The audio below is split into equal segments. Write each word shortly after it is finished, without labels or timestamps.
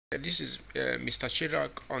This is Mr.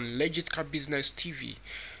 Sherak on Legit Car Business TV.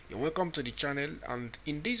 You're welcome to the channel, and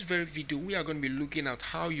in this very video we are going to be looking at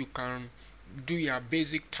how you can do your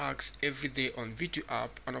basic tasks every day on VTUAPP,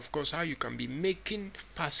 and of course how you can be making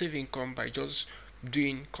passive income by just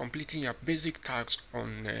completing your basic tasks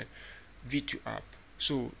on VTUAPP.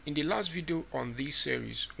 So in the last video on this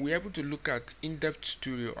series, we were able to look at in-depth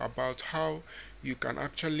tutorial about how you can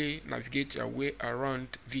actually navigate your way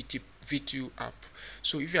around VTUAPP.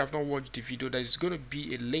 So if you have not watched the video, there is going to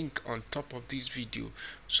be a link on top of this video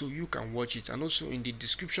so you can watch it, and also in the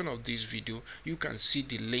description of this video you can see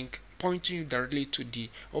the link pointing you directly to the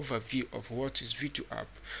overview of what is VTUAPP.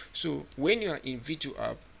 So when you are in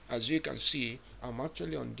VTUAPP, as you can see, I'm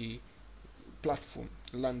actually on the platform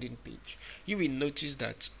landing page. You will notice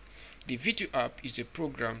that the VTUAPP is a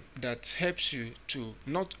program that helps you to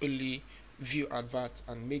not only view adverts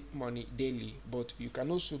and make money daily, but you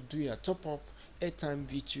can also do a top up airtime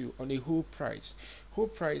VTU on a whole price. Whole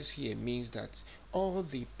price here means that all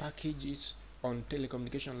the packages on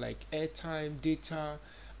telecommunication like airtime, data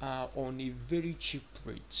are on a very cheap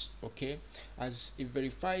rate. Okay, as a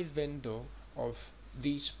verified vendor of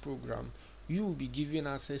this program, you will be given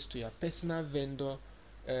access to your personal vendor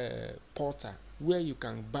portal where you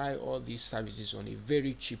can buy all these services on a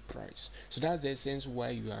very cheap price. So that's the essence why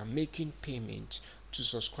you are making payment to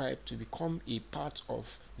subscribe to become a part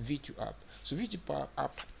of VTUAPP. So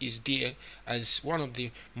VTUAPP is there as one of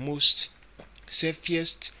the most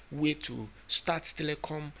safest way to start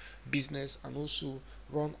telecom business and also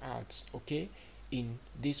run ads, okay, in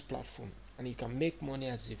this platform, and you can make money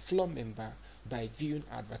as a floor member by viewing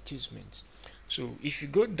advertisements. So if you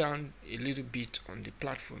go down a little bit on the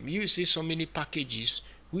platform, you see so many packages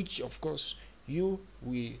which of course you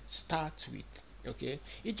will start with. Okay,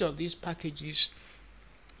 each of these packages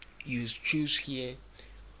you choose here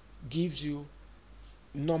gives you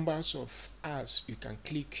numbers of ads you can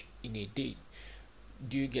click in a day.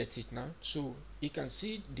 Do you get it now? So you can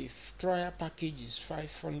see the trial package is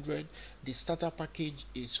 500, the starter package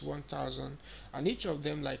is 1000, and each of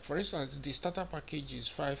them, like for instance the starter package is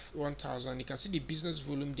 1000. You can see the business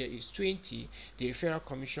volume there is 20, the referral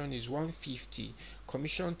commission is 150,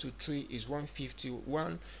 commission to trade is 150,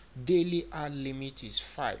 one daily ad limit is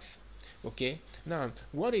 5. Okay, now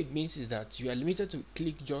what it means is that you are limited to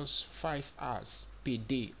click just 5 hours per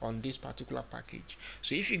day on this particular package.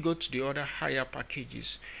 So if you go to the other higher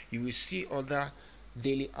packages, you will see other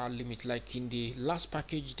daily ad limit, like in the last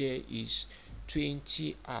package there is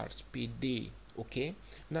 20 hours per day. Okay,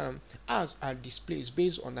 now ads are displayed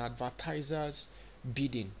based on advertisers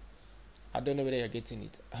bidding. I don't know whether you're getting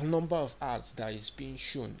it. A number of ads that is being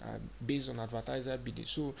shown are based on advertiser bidding.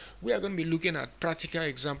 So we are going to be looking at practical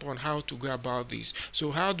example on how to go about this.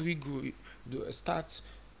 So how do we go start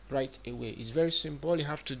right away? It's very simple. All you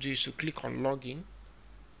have to do is to click on login.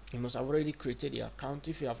 You must have already created the account.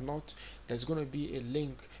 If you have not, there's going to be a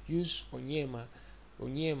link. Use Onyema.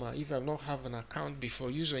 If you have not have an account before,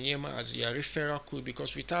 use Onyema as your referral code,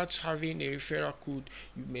 because without having a referral code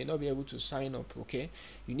you may not be able to sign up. Okay,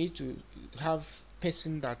 you need to have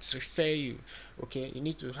person that refer you. Okay, you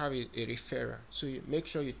need to have a referrer, so you make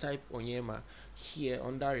sure you type Onyema here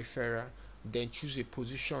under referrer, then choose a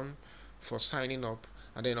position for signing up,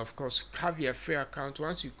 and then of course have your free account.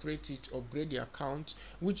 Once you create it, upgrade the account,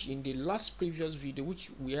 which in the last previous video, which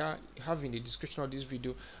we have in the description of this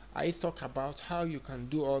video, I talk about how you can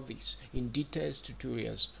do all this in details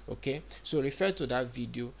tutorials. Okay, so refer to that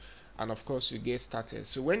video, and of course you get started.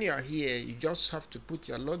 So when you are here, you just have to put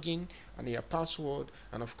your login and your password,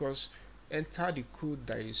 and of course enter the code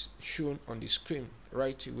that is shown on the screen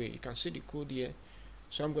right away. You can see the code here,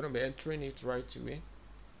 so I'm going to be entering it right away.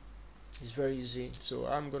 It's very easy, so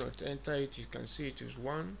I'm going to enter it. You can see it is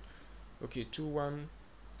 2109111.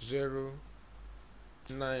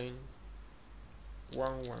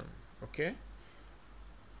 okay,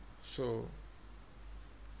 so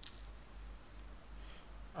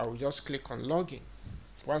I will just click on login.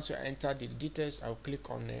 Once you enter the details, I'll click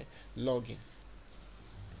on login.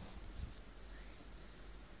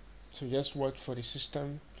 So just wait for the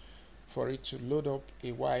system for it to load up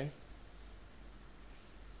a while.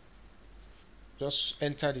 Just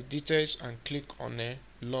enter the details and click on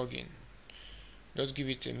login. Just give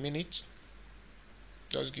it a minute,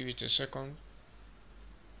 just give it a second.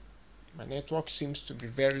 My network seems to be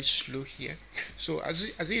very slow here, so as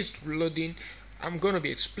it is loading, I'm going to be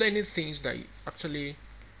explaining things that you actually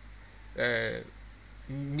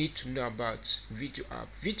need to know about VTUAPP.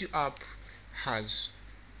 VTUAPP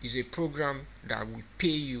is a program that will pay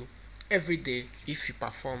you every day if you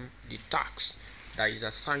perform the task that is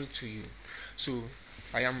assigned to you. So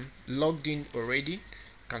I am logged in already.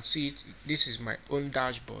 can see it. This is my own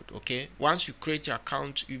dashboard. Okay, once you create your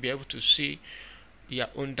account, you'll be able to see your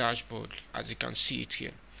own dashboard, as you can see it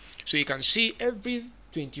here. So you can see every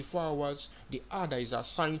 24 hours the ad that is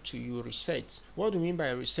assigned to you resets. What do you mean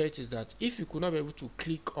by reset is that if you could not be able to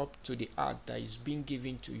click up to the ad that is being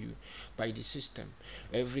given to you by the system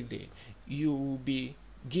every day, you will be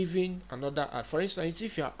given another ad. For instance,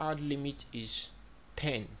 if your ad limit is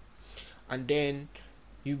 10, and then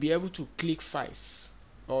you'll be able to click 5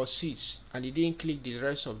 or 6 and you didn't click the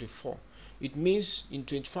rest of the 4, it means in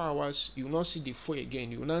 24 hours you will not see the 4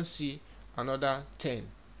 again, you will not see another 10.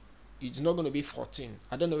 It's not going to be 14.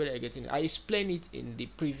 I don't know whether you're getting it. I explained it in the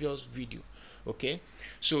previous video. Okay,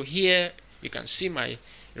 so here you can see my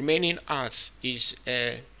remaining ads is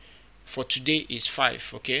for today is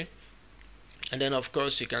 5. Okay, and then of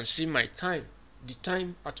course you can see my time. The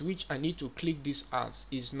time at which I need to click these ads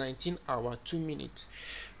is 19 hours 2 minutes.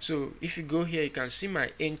 So if you go here, you can see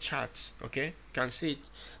my end charts. Okay, you can see it.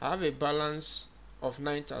 I have a balance of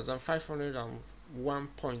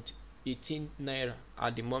 9,501.18 naira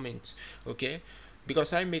at the moment. Okay,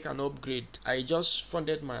 because I make an upgrade. I just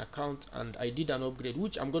funded my account and I did an upgrade,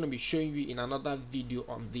 which I'm going to be showing you in another video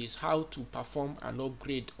on this, how to perform an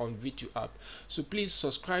upgrade on VTUAPP. So please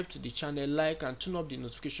subscribe to the channel, like, and turn up the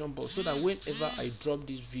notification bell so that whenever I drop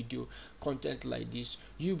this video content like this,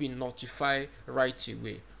 you'll be notified right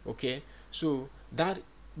away. Okay, so that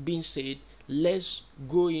being said, let's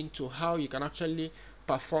go into how you can actually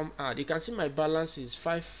perform ad. You can see my balance is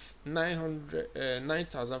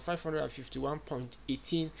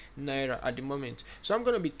 9,551.18 naira at the moment. So I'm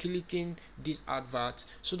going to be clicking this advert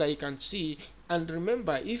so that you can see. And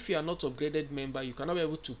remember, if you are not upgraded member, you cannot be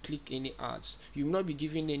able to click any ads. You will not be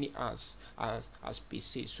given any ads as per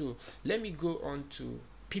se. So let me go on to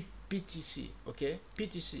PTC. Okay,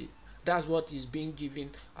 PTC, that's what is being given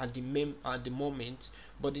at the moment,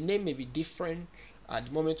 but the name may be different at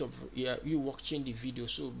the moment of you watching the video.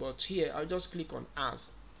 So but here I'll just click on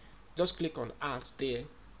ads. Just click on ads there.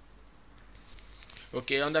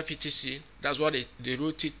 Okay, under PTC, that's what they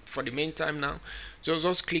wrote it for the meantime now. So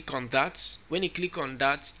just click on that. When you click on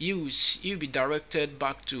that, you'll be directed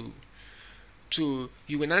back to you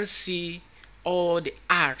will not see all the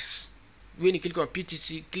ads. When you click on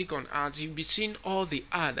PTC, click on ads, you'll be seeing all the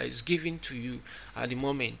ad that is given to you at the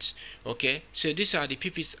moment. Okay, so these are the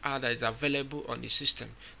PPC ad that is available on the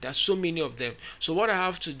system. There are so many of them. So what I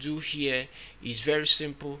have to do here is very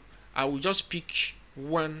simple. I will just pick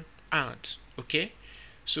one ad. Okay,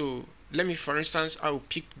 so let me, for instance, I will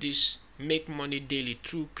pick this make money daily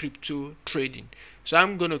through crypto trading. So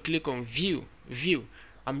I'm going to click on view.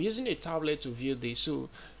 I'm using a tablet to view this, so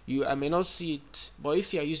I may not see it, but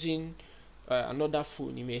if you are using another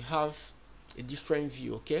phone, you may have a different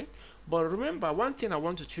view. Okay, but remember, one thing I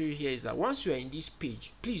want to show you here is that once you are in this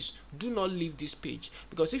page, please do not leave this page,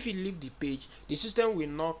 because if you leave the page, the system will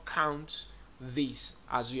not count this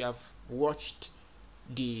as you have watched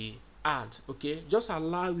the ad. Okay, just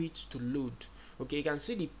allow it to load. Okay, you can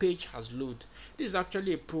see the page has loaded. This is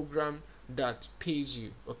actually a program that pays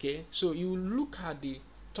you. Okay, so you look at the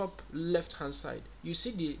top left hand side, you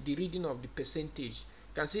see the reading of the percentage.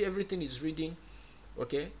 You can see everything is reading.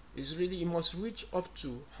 Okay, it's really, it must reach up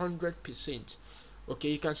to 100%. Okay,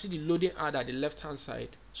 you can see the loading ad at the left hand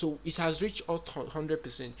side, so it has reached up to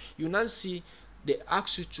 100%. You now see they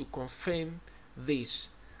ask you to confirm this.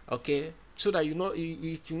 Okay, so that you know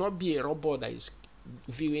it will not be a robot that is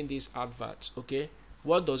viewing this advert. Okay,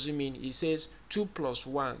 what does it mean? It says 2 plus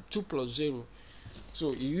 1, 2 plus 0.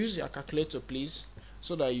 So you use your calculator, please,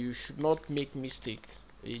 so that you should not make mistake.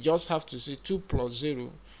 You just have to say 2 plus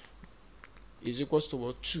 0 is equals to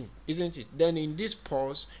what? 2, isn't it? Then in this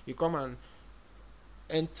pause, you come and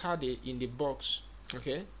enter in the box.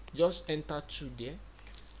 Okay, just enter 2 there.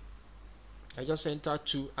 I just enter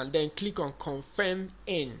 2 and then click on confirm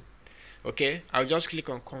in. Okay, I'll just click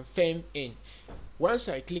on confirm in. Once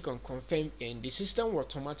I click on confirm in, the system will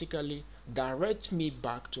automatically direct me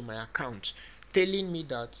back to my account, telling me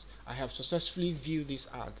that I have successfully viewed this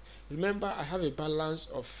ad. Remember, I have a balance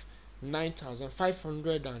of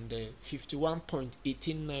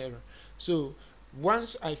 9,551.18 naira. So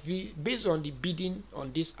once I view, based on the bidding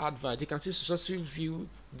on this advert, you can see successfully view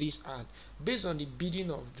this ad. Based on the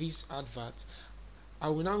bidding of this advert, I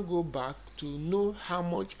will now go back to know how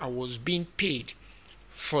much I was being paid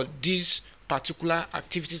for these particular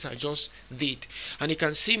activities I just did. And you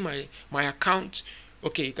can see my account.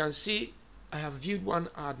 Okay, you can see I have viewed one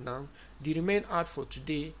ad now. The remaining ad for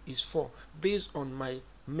today is 4, based on my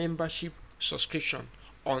membership subscription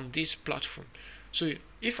on this platform. So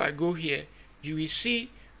if I go here, you will see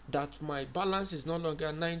that my balance is no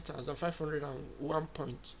longer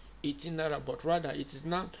 9,501.18 naira, but rather it is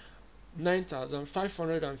now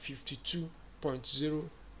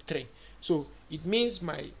 9,552.03. So it means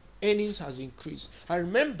my earnings has increased. And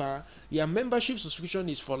remember, your membership subscription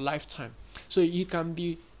is for lifetime, so you can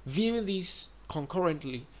be viewing this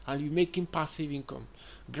concurrently and you're making passive income.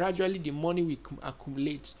 Gradually the money will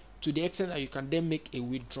accumulate to the extent that you can then make a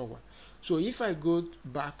withdrawal. So if I go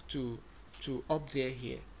back to up there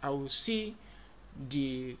here, I will see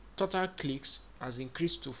the total clicks has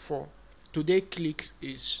increased to 4. Today click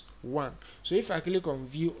is 1. So if I click on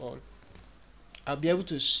view all, I'll be able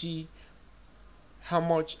to see how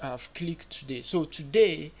much I've clicked today. So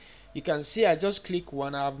today you can see I just click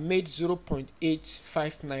 1, I've made 0.85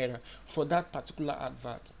 naira for that particular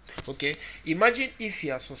advert. Okay, imagine if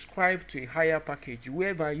you are subscribed to a higher package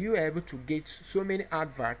whereby you are able to get so many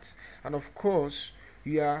adverts, and of course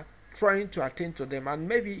you are trying to attend to them, and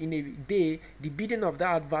maybe in a day the bidding of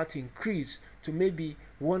that advert increase to maybe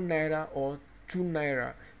 1 naira or 2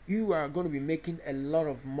 naira. You are going to be making a lot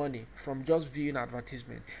of money from just viewing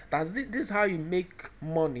advertisement. This is how you make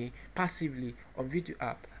money passively on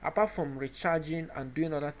VTUAPP, apart from recharging and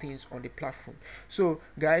doing other things on the platform. So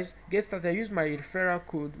guys, get started. Use my referral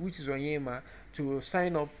code, which is Onyema, to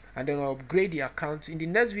sign up and then upgrade the account. In the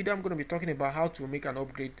next video, I'm going to be talking about how to make an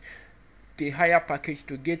upgrade, the higher package,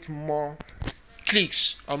 to get more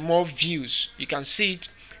clicks or more views. You can see it.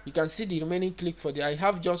 You can see the remaining click for the I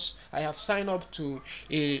have signed up to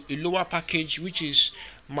a lower package, which is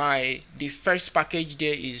the first package.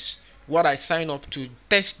 There is what I sign up to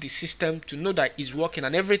test the system to know that it's working,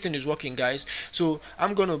 and everything is working, guys. So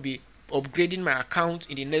I'm gonna be upgrading my account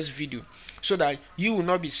in the next video, so that you will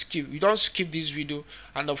not be skipped. You don't skip this video,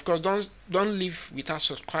 and of course don't leave without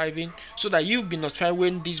subscribing, so that you'll be notified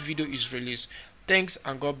when this video is released. Thanks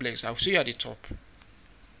and God bless. I'll see you at the top.